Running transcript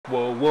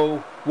Whoa, whoa,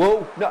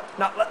 whoa,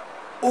 not,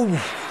 ooh.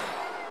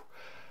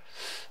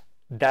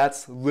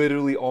 That's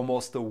literally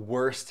almost the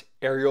worst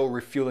aerial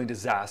refueling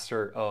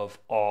disaster of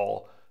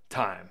all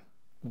time.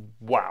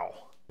 Wow.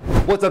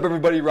 What's up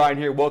everybody, Ryan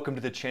here. Welcome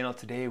to the channel.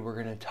 Today we're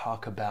gonna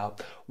talk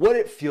about what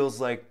it feels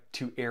like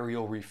to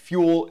aerial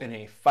refuel in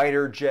a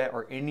fighter jet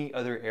or any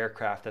other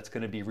aircraft that's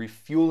gonna be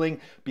refueling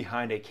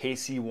behind a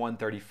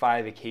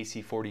KC-135, a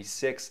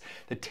KC-46,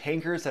 the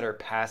tankers that are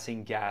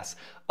passing gas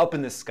up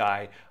in the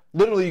sky.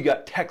 Literally, you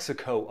got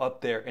Texaco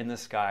up there in the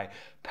sky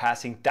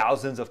passing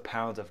thousands of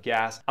pounds of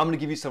gas. I'm gonna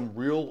give you some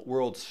real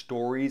world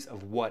stories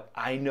of what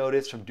I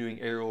noticed from doing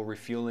aerial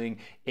refueling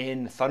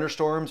in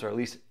thunderstorms, or at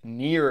least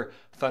near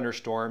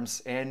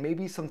thunderstorms, and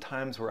maybe some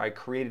times where I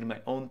created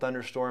my own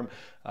thunderstorm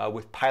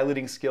with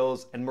piloting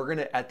skills. And we're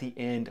gonna, at the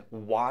end,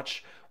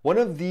 watch one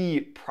of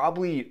the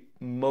probably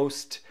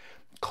most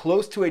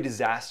close to a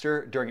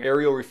disaster during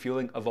aerial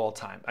refueling of all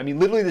time. I mean,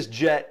 literally this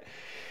jet,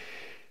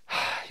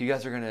 you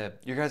guys are gonna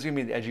be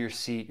at the edge of your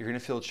seat. You're gonna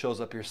feel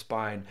chills up your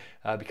spine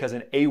because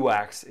an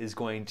AWACS is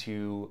going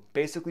to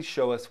basically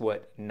show us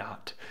what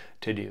not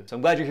to do. So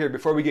I'm glad you're here.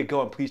 Before we get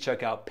going, please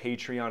check out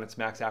Patreon. It's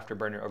Max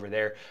Afterburner over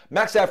there.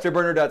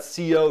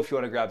 MaxAfterburner.co if you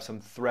want to grab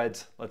some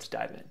threads. Let's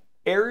dive in.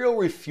 Aerial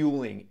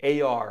refueling,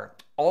 AR,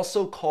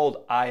 also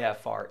called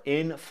IFR,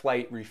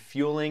 in-flight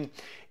refueling,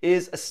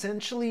 is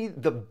essentially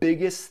the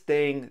biggest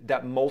thing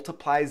that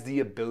multiplies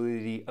the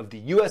ability of the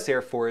US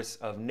Air Force,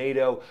 of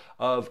NATO,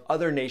 of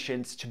other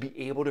nations to be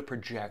able to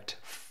project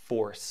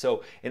force.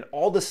 So in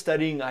all the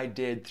studying I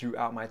did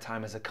throughout my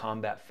time as a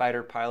combat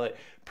fighter pilot,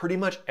 pretty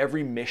much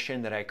every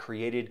mission that I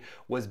created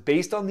was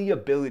based on the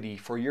ability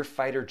for your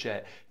fighter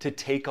jet to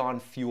take on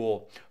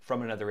fuel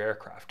from another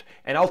aircraft.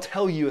 And I'll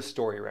tell you a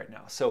story right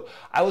now. So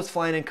I was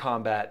flying in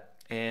combat,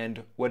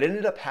 and what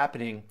ended up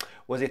happening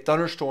was a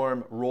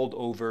thunderstorm rolled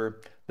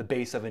over the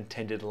base of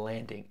intended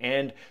landing.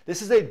 And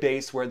this is a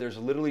base where there's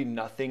literally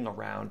nothing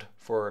around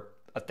for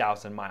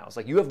 1,000 miles.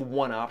 Like, you have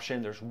one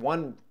option, there's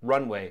one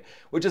runway,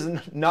 which is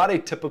not a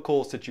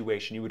typical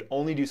situation. You would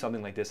only do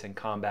something like this in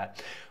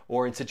combat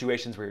or in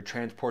situations where you're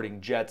transporting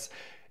jets.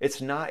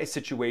 It's not a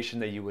situation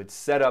that you would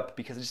set up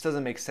because it just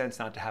doesn't make sense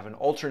not to have an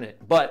alternate.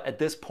 But at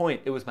this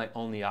point, it was my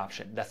only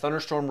option. That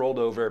thunderstorm rolled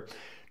over.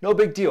 No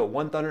big deal.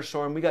 One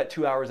thunderstorm, we got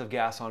 2 hours of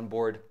gas on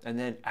board. And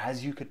then,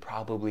 as you could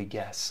probably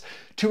guess,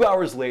 2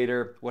 hours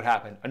later, what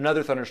happened?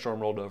 Another thunderstorm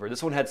rolled over.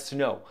 This one had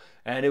snow,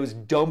 and it was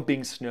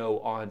dumping snow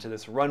onto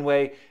this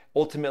runway.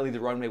 Ultimately,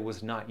 the runway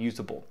was not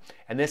usable.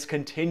 And this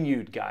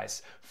continued,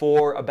 guys,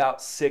 for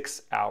about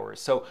 6 hours.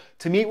 So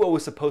to me, what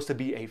was supposed to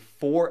be a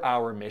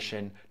 4-hour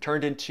mission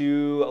turned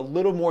into a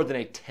little more than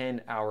a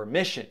 10-hour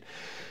mission.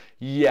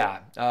 Yeah,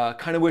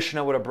 kind of wishing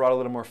I would have brought a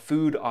little more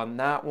food on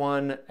that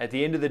one. At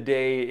the end of the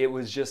day, it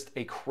was just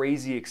a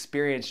crazy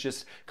experience,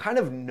 just kind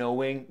of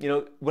knowing, you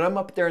know, when I'm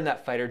up there in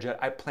that fighter jet,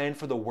 I plan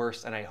for the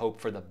worst and I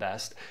hope for the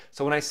best.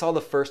 So when I saw the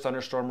first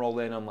thunderstorm roll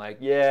in, I'm like,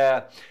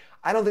 yeah,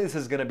 I don't think this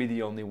is gonna be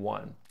the only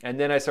one. And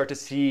then I start to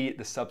see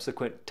the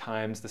subsequent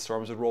times the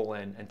storms would roll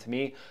in. And to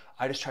me,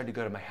 I just tried to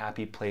go to my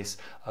happy place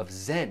of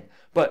zen.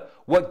 But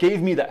what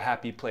gave me that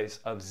happy place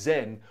of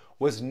zen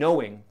was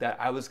knowing that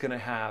I was gonna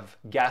have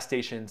gas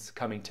stations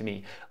coming to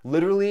me.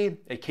 Literally,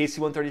 a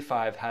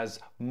KC-135 has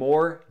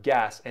more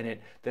gas in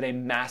it than a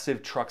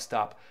massive truck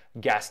stop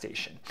gas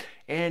station.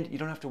 And you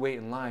don't have to wait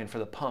in line for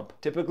the pump.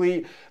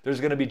 Typically,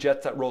 there's gonna be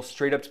jets that roll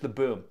straight up to the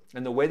boom.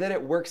 And the way that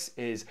it works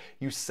is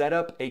you set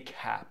up a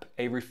cap,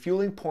 a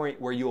refueling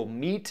point where you'll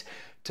meet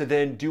to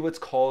then do what's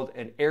called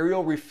an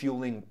aerial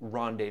refueling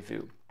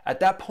rendezvous. At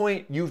that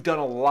point, you've done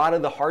a lot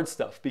of the hard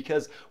stuff,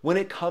 because when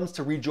it comes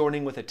to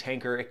rejoining with a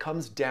tanker, it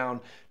comes down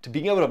to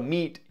being able to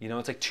meet, you know,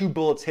 it's like two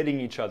bullets hitting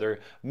each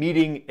other,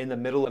 meeting in the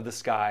middle of the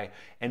sky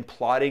and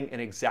plotting an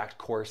exact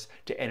course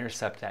to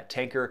intercept that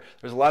tanker.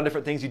 There's a lot of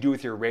different things you do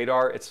with your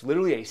radar. It's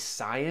literally a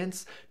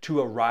science to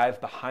arrive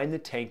behind the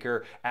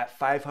tanker at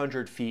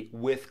 500 feet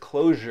with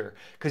closure,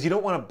 because you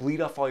don't want to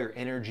bleed off all your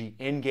energy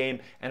in game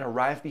and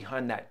arrive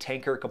behind that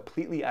tanker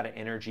completely out of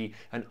energy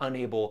and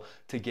unable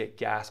to get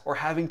gas, or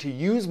having to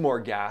use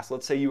more gas.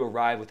 Let's say you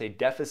arrive with a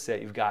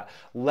deficit, you've got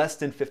less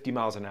than 50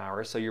 miles an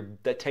hour, so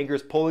that tanker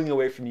is pulling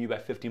away from you by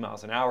 50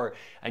 miles an hour,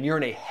 and you're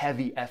in a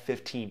heavy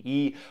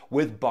F-15E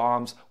with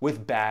bombs,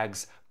 with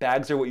bags.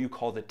 Bags are what you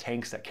call the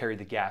tanks that carry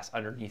the gas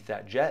underneath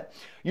that jet.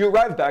 You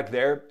arrive back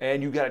there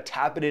and you got to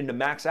tap it into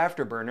Max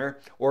Afterburner,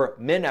 or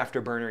Min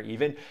Afterburner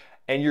even,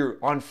 and you're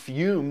on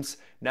fumes.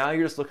 Now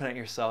you're just looking at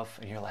yourself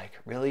and you're like,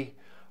 really?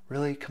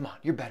 Really? Come on,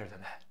 you're better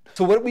than that.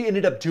 So what we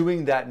ended up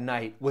doing that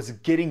night was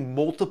getting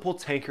multiple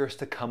tankers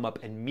to come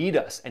up and meet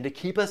us. And to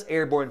keep us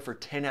airborne for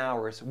 10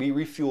 hours, we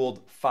refueled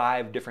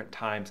 5 different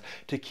times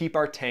to keep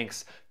our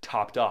tanks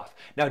topped off.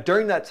 Now,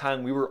 during that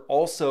time, we were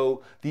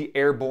also the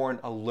airborne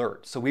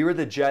alert. So we were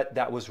the jet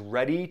that was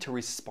ready to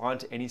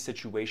respond to any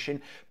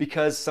situation,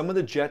 because some of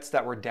the jets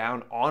that were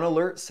down on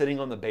alert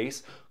sitting on the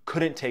base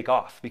couldn't take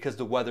off because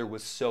the weather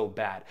was so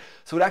bad.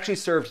 So it actually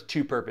served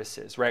 2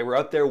 purposes, right? We're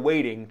up there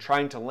waiting,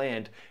 trying to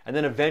land, and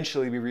then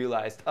eventually we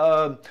realized,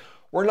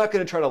 we're not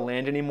going to try to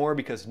land anymore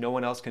because no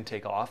one else can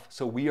take off.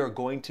 So we are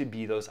going to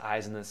be those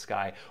eyes in the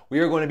sky. We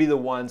are going to be the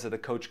ones that the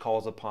coach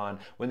calls upon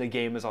when the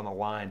game is on the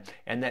line.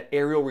 And that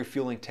aerial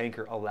refueling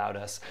tanker allowed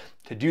us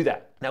to do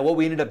that. Now, what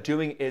we ended up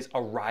doing is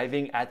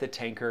arriving at the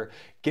tanker,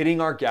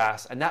 getting our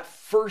gas, and that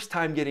first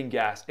time getting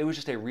gas, it was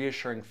just a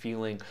reassuring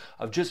feeling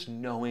of just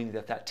knowing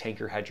that that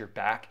tanker had your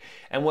back.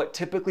 And what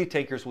typically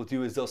tankers will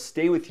do is they'll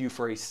stay with you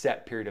for a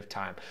set period of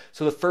time.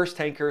 So the first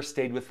tanker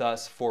stayed with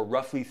us for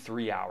roughly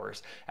 3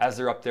 hours as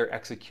they're up there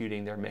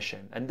executing their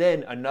mission. And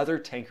then another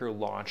tanker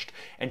launched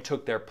and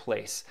took their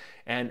place.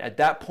 And at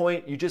that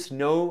point, you just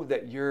know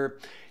that you're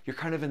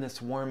kind of in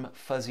this warm,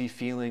 fuzzy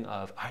feeling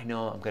of, I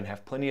know I'm gonna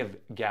have plenty of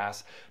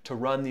gas to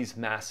run these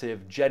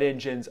massive jet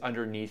engines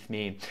underneath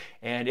me.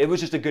 And it was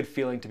just a good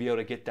feeling to be able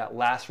to get that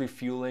last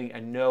refueling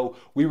and know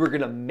we were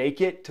gonna make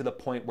it to the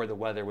point where the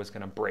weather was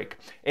gonna break.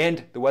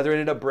 And the weather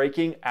ended up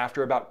breaking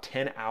after about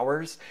 10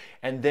 hours.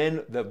 And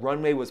then the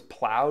runway was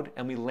plowed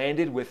and we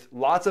landed with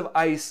lots of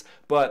ice,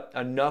 but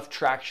enough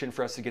traction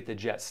for us to get the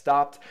jet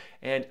stopped.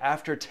 And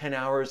after 10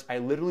 hours, I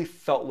literally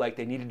felt like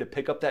they needed to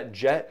pick up that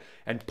jet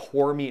and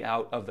pour me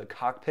out of the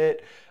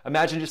cockpit.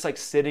 Imagine just like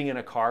sitting in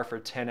a car for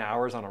 10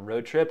 hours on a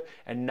road trip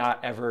and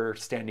not ever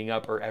standing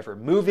up or ever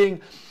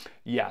moving.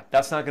 Yeah,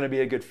 that's not gonna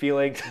be a good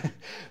feeling.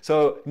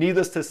 So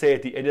needless to say,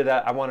 at the end of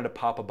that, I wanted to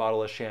pop a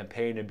bottle of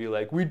champagne and be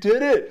like, we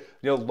did it!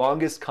 You know,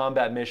 longest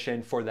combat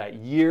mission for that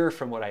year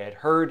from what I had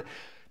heard.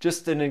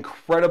 Just an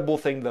incredible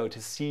thing though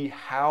to see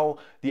how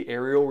the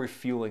aerial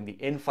refueling, the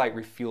in-flight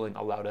refueling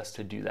allowed us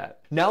to do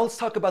that. Now let's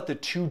talk about the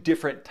two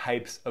different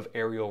types of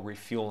aerial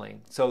refueling.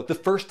 So the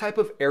first type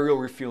of aerial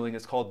refueling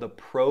is called the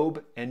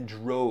probe and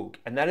drogue,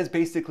 and that is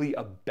basically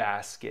a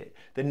basket.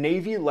 The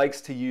Navy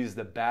likes to use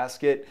the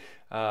basket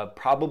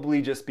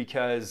probably just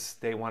because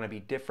they want to be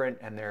different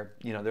and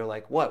they're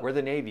like, what? We're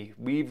the Navy.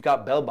 We've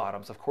got bell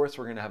bottoms. Of course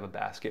we're going to have a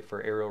basket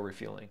for aerial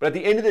refueling. But at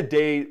the end of the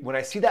day, when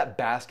I see that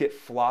basket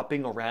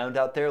flopping around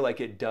out there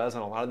like it does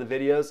on a lot of the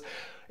videos,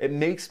 it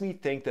makes me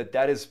think that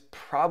that is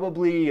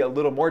probably a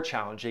little more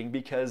challenging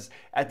because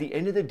at the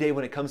end of the day,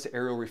 when it comes to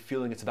aerial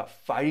refueling, it's about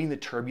fighting the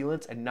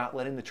turbulence and not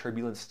letting the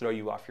turbulence throw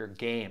you off your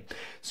game.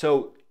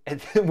 So and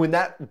then when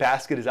that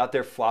basket is out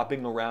there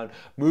flopping around,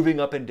 moving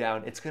up and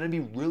down, it's gonna be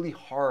really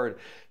hard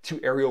to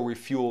aerial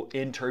refuel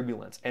in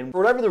turbulence. And for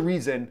whatever the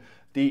reason,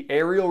 the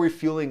aerial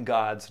refueling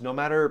gods, no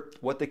matter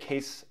what the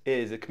case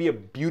is, it could be a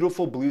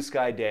beautiful blue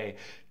sky day.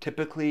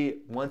 Typically,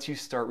 once you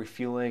start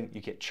refueling,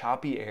 you get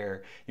choppy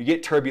air, you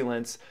get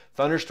turbulence,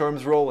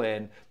 thunderstorms roll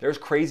in, there's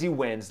crazy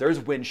winds, there's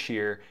wind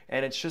shear,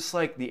 and it's just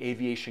like the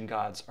aviation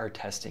gods are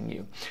testing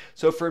you.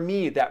 So for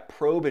me, that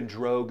probe and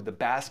drogue, the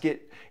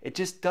basket, it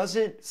just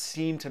doesn't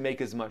seem to make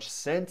as much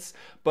sense,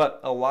 but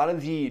a lot of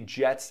the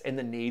jets in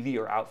the Navy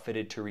are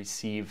outfitted to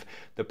receive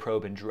the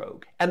probe and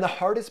drogue. And the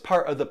hardest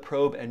part of the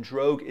probe and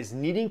drogue is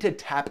needing to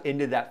tap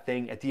into that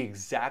thing at the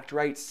exact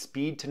right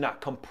speed to not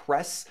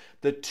compress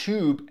the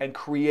tube and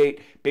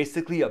create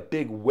basically a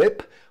big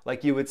whip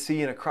like you would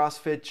see in a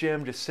CrossFit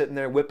gym, just sitting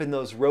there whipping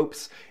those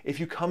ropes. If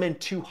you come in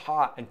too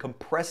hot and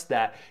compress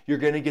that, you're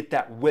gonna get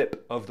that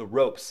whip of the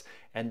ropes.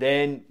 And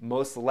then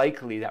most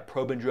likely that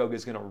probe and drogue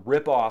is gonna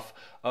rip off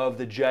of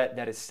the jet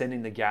that is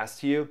sending the gas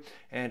to you.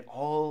 And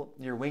all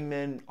your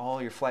wingmen,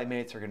 all your flight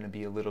mates are gonna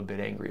be a little bit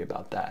angry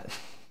about that.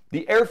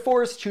 The Air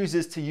Force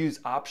chooses to use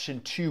option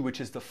 2, which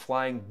is the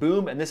flying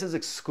boom, and this is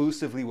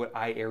exclusively what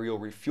I aerial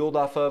refueled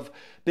off of.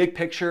 Big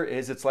picture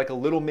is it's like a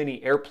little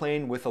mini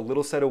airplane with a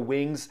little set of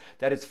wings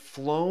that is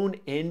flown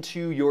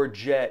into your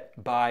jet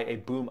by a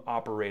boom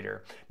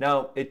operator.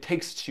 Now, it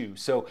takes two,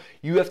 so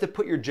you have to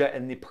put your jet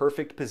in the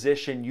perfect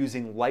position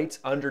using lights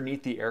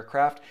underneath the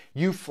aircraft.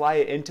 You fly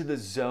it into the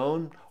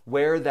zone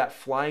where that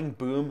flying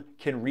boom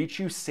can reach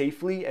you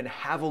safely and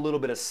have a little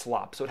bit of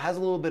slop. So it has a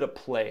little bit of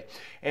play.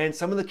 And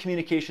some of the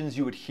communications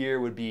you would hear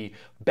would be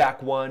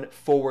back 1,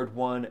 forward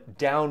 1,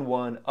 down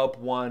 1, up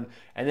 1,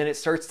 and then it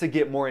starts to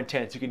get more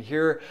intense. You can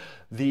hear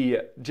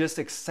the just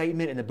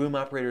excitement in the boom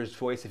operator's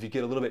voice if you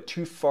get a little bit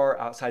too far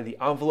outside the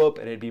envelope,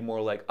 and it'd be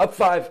more like up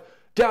 5,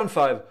 down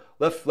 5,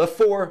 left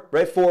 4,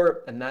 right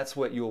 4, and that's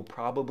what you'll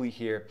probably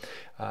hear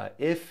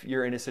if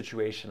you're in a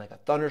situation like a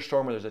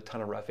thunderstorm where there's a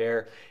ton of rough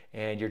air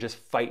and you're just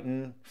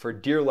fighting for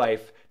dear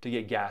life to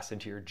get gas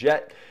into your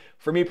jet.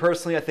 For me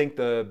personally, I think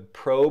the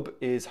probe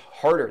is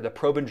harder. The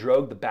probe and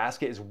drogue, the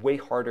basket, is way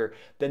harder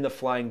than the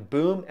flying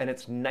boom, and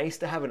it's nice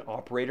to have an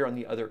operator on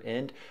the other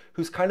end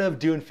who's kind of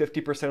doing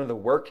 50% of the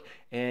work,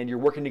 and you're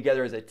working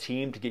together as a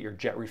team to get your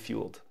jet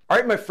refueled. All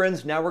right, my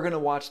friends, now we're gonna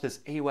watch this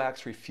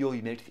AWACS refuel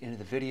you made it to the end of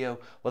the video.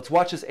 Let's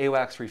watch this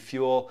AWACS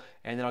refuel,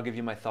 and then I'll give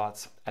you my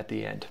thoughts at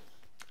the end.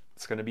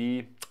 It's gonna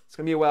be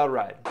a wild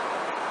ride.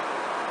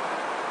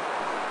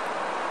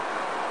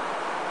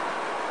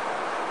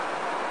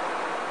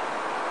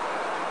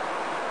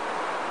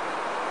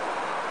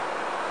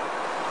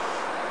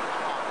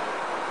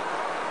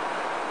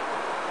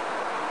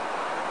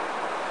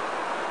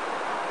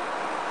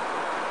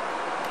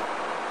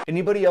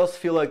 Anybody else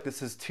feel like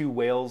this is two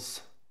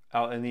whales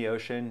out in the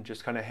ocean,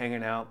 just kind of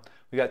hanging out?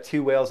 We got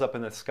two whales up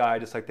in the sky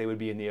just like they would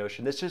be in the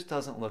ocean. This just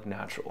doesn't look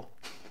natural.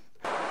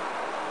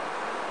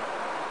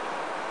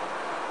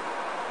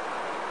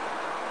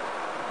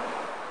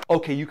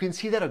 Okay, you can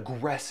see that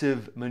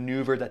aggressive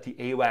maneuver that the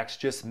AWACS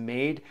just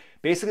made.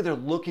 Basically, they're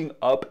looking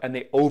up and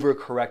they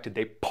overcorrected.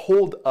 They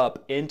pulled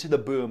up into the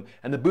boom,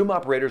 and the boom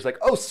operator's like,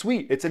 oh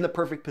sweet, it's in the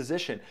perfect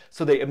position.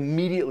 So they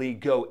immediately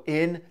go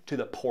into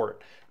the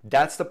port.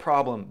 That's the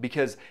problem,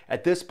 because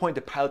at this point,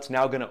 the pilot's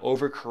now gonna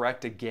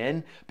overcorrect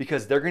again,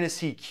 because they're gonna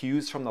see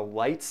cues from the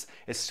lights.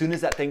 As soon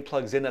as that thing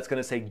plugs in, that's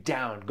gonna say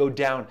down, go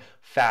down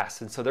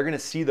fast. And so they're gonna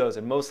see those,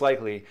 and most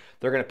likely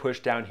they're gonna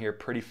push down here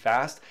pretty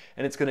fast,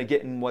 and it's gonna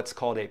get in what's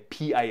called a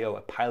PIO,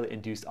 a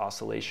pilot-induced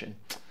oscillation.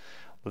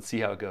 Let's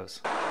see how it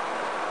goes.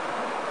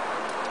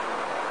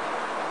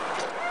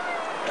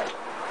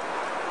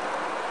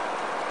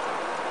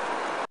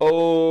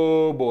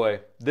 Oh boy,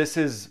 this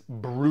is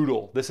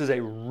brutal. This is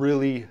a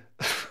really,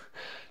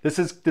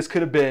 this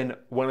could have been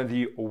one of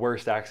the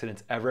worst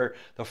accidents ever.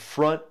 The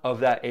front of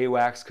that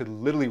AWACS could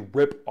literally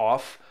rip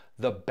off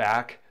the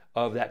back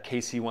of that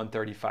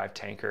KC-135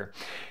 tanker.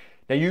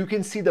 Now you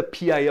can see the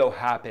PIO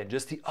happen,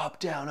 just the up,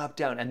 down,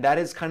 and that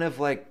is kind of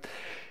like,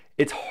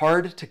 it's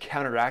hard to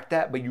counteract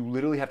that, but you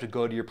literally have to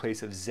go to your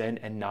place of Zen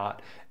and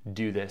not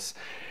do this.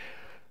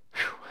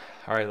 Whew.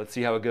 All right, let's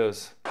see how it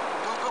goes.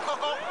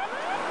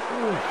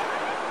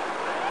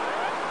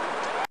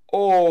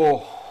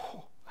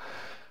 Oh,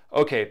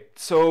 okay,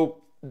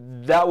 so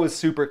that was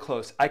super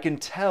close. I can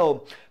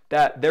tell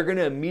that they're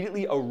gonna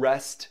immediately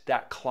arrest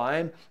that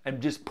climb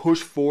and just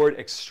push forward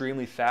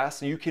extremely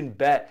fast. And you can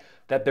bet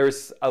that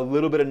there's a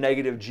little bit of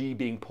negative G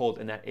being pulled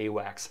in that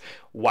AWACS.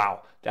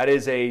 Wow, that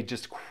is a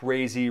just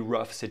crazy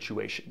rough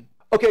situation.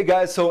 Okay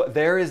guys, so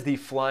there is the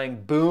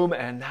flying boom,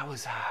 and that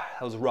was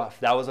rough.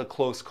 That was a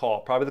close call,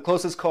 probably the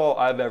closest call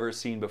I've ever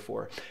seen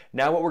before.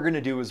 Now what we're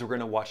gonna do is we're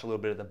gonna watch a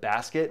little bit of the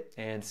basket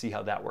and see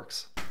how that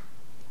works.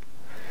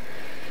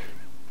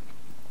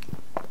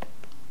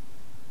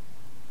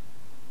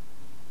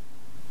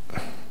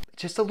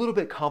 Just a little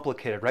bit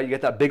complicated, right? You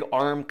got that big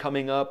arm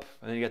coming up,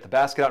 and then you got the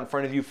basket out in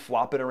front of you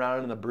flopping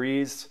around in the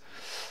breeze.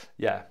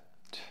 Yeah,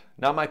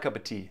 not my cup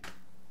of tea.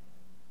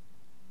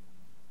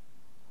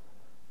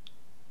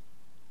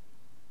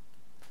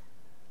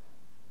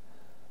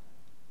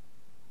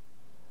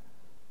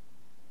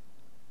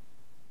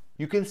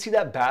 You can see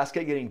that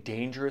basket getting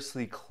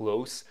dangerously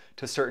close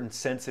to certain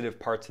sensitive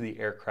parts of the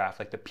aircraft,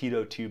 like the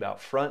pitot tube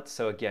out front.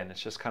 So again, it's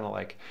just kind of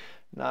like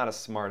not a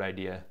smart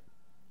idea.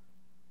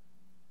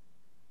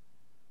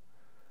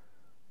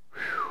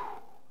 Whew.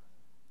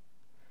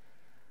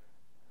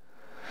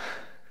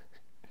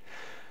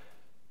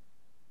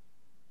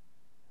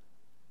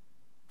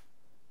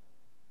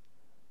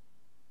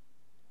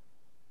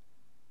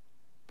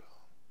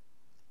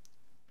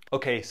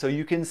 Okay, so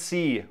you can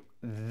see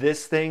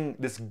this thing,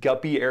 this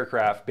guppy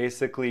aircraft,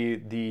 basically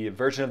the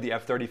version of the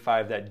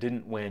F-35 that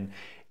didn't win,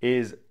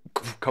 is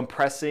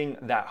compressing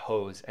that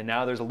hose. And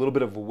now there's a little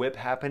bit of whip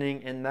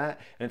happening in that,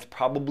 and it's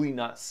probably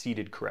not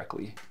seated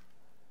correctly.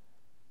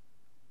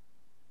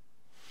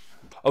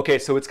 Okay,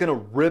 so it's gonna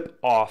rip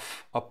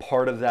off a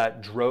part of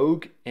that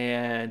drogue,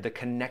 and the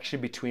connection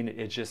between it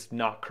is just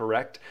not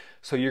correct.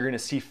 So you're gonna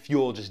see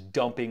fuel just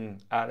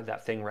dumping out of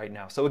that thing right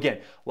now. So again,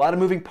 a lot of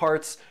moving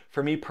parts.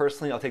 For me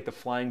personally, I'll take the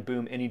flying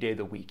boom any day of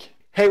the week.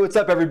 Hey, what's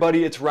up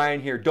everybody? It's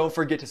Ryan here. Don't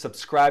forget to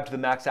subscribe to the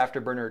Max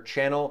Afterburner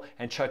channel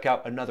and check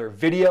out another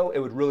video. It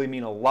would really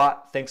mean a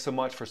lot. Thanks so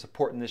much for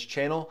supporting this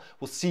channel.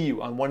 We'll see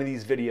you on one of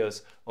these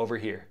videos over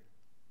here.